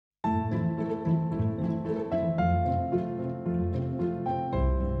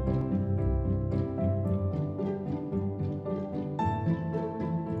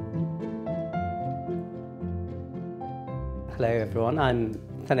Hello everyone, I'm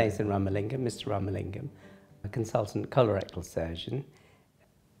Thanesan Ramalingam, Mr. Ramalingam, a consultant colorectal surgeon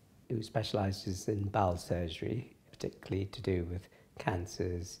who specialises in bowel surgery, particularly to do with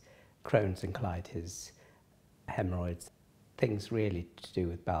cancers, Crohn's and colitis, hemorrhoids, things really to do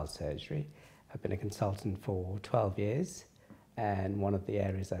with bowel surgery. I've been a consultant for 12 years, and one of the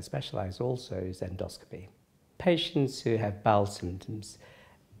areas I specialise also is endoscopy. Patients who have bowel symptoms,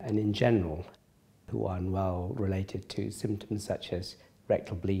 and in general who are unwell related to symptoms such as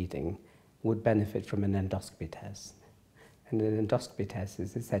rectal bleeding, would benefit from an endoscopy test. And an endoscopy test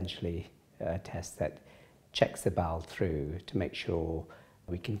is essentially a test that checks the bowel through to make sure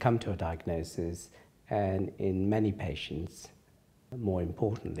we can come to a diagnosis, and in many patients, more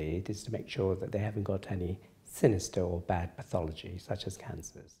importantly, it is to make sure that they haven't got any sinister or bad pathology such as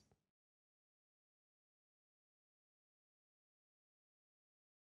cancers.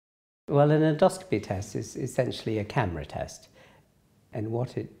 Well, an endoscopy test is essentially a camera test, and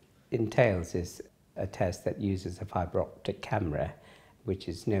what it entails is a test that uses a fibre optic camera, which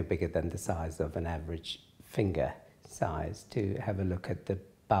is no bigger than the size of an average finger size, to have a look at the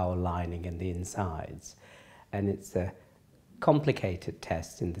bowel lining and the insides. And it's a complicated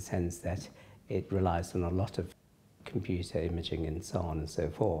test in the sense that it relies on a lot of computer imaging and so on and so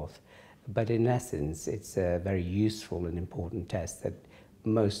forth. But in essence, it's a very useful and important test that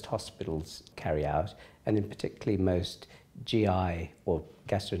most hospitals carry out, and in particularly most GI or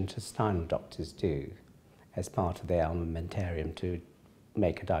gastrointestinal doctors do as part of their armamentarium to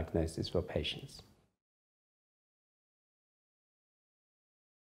make a diagnosis for patients.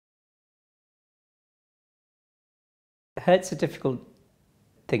 It's a difficult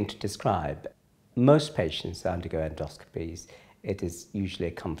thing to describe. Most patients undergo endoscopies. It is usually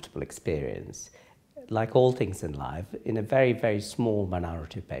a comfortable experience. Like all things in life, in a very, very small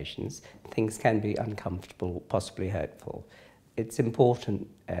minority of patients, things can be uncomfortable, possibly hurtful. It's important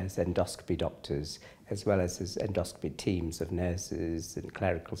as endoscopy doctors, as well as endoscopy teams of nurses and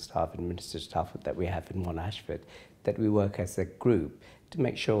clerical staff and administrative staff that we have in One Ashford, that we work as a group to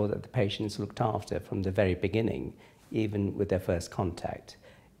make sure that the patient's looked after from the very beginning, even with their first contact.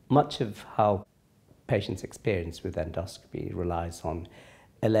 Much of how patients' experience with endoscopy relies on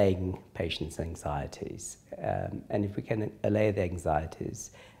allaying patients' anxieties. And if we can allay the anxieties,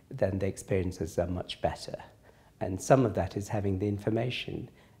 then the experiences are much better. And some of that is having the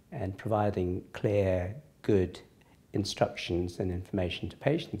information and providing clear, good instructions and information to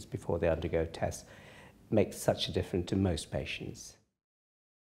patients before they undergo tests makes such a difference to most patients.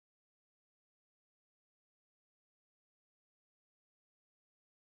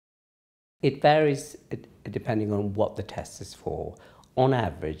 It varies depending on what the test is for. On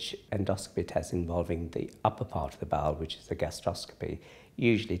average, endoscopy tests involving the upper part of the bowel, which is the gastroscopy,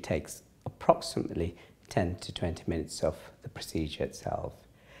 usually takes approximately 10 to 20 minutes of the procedure itself.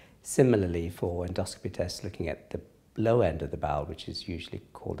 Similarly, for endoscopy tests looking at the low end of the bowel, which is usually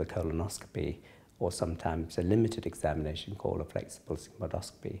called a colonoscopy, or sometimes a limited examination called a flexible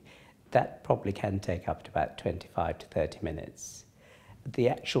sigmoidoscopy, that probably can take up to about 25 to 30 minutes. The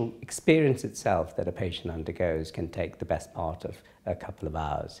actual experience itself that a patient undergoes can take the best part of a couple of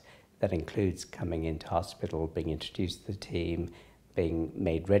hours. That includes coming into hospital, being introduced to the team, being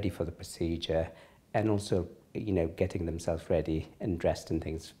made ready for the procedure, and also, getting themselves ready and dressed and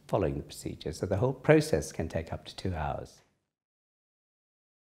things following the procedure. So the whole process can take up to 2 hours.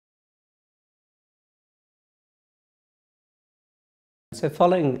 So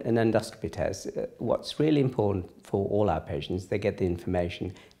following an endoscopy test, what's really important for all our patients, they get the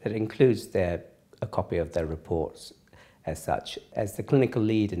information that includes a copy of their reports as such. As the clinical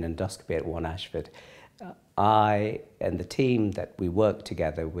lead in endoscopy at One Ashford, I and the team that we work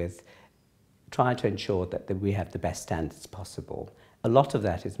together with try to ensure that we have the best standards possible. A lot of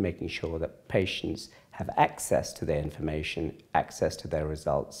that is making sure that patients have access to their information, access to their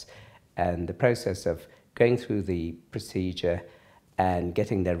results, and the process of going through the procedure and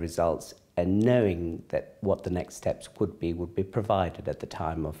getting their results and knowing that what the next steps would be provided at the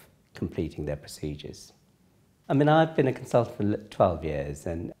time of completing their procedures. I've been a consultant for 12 years,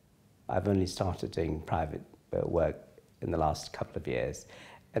 and I've only started doing private work in the last couple of years.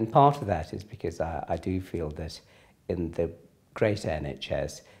 And part of that is because I do feel that in the greater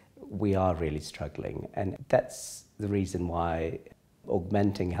NHS, we are really struggling. And that's the reason why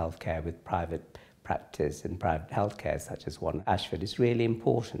augmenting healthcare with private practice and private healthcare, such as One Ashford, is really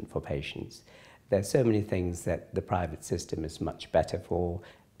important for patients. There's so many things that the private system is much better for.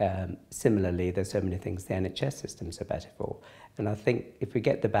 Similarly, there's so many things the NHS systems are better for. And I think if we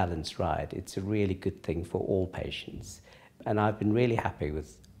get the balance right, it's a really good thing for all patients. And I've been really happy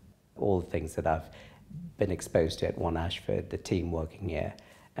with all the things that I've been exposed to at One Ashford, the team working here,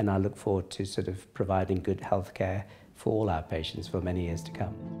 and I look forward to sort of providing good healthcare for all our patients for many years to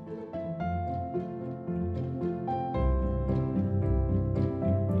come.